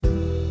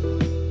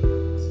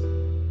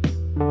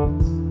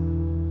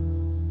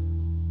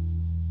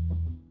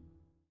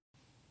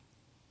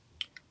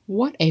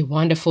What a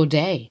wonderful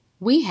day.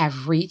 We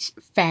have reached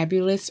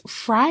Fabulous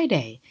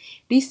Friday,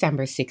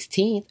 December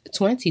 16th,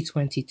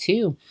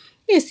 2022.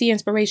 It's the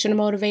Inspirational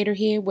Motivator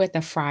here with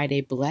a Friday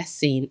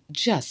blessing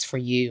just for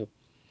you.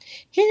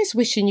 Here's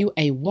wishing you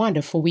a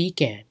wonderful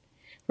weekend.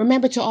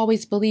 Remember to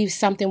always believe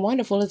something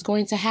wonderful is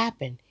going to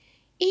happen.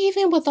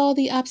 Even with all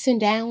the ups and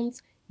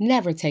downs,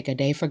 never take a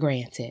day for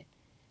granted.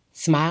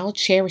 Smile,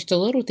 cherish the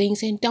little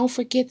things, and don't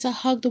forget to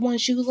hug the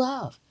ones you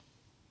love.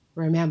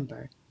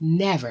 Remember,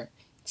 never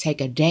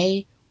take a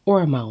day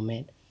or a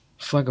moment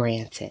for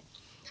granted.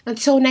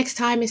 Until next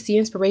time, it's the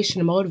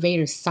Inspirational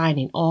Motivator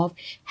signing off.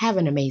 Have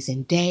an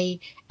amazing day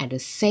and a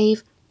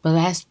safe,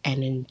 blessed,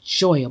 and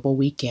enjoyable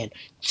weekend.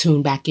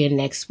 Tune back in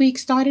next week,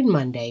 starting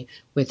Monday,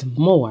 with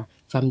more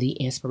from the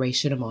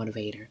Inspirational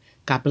Motivator.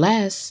 God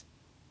bless.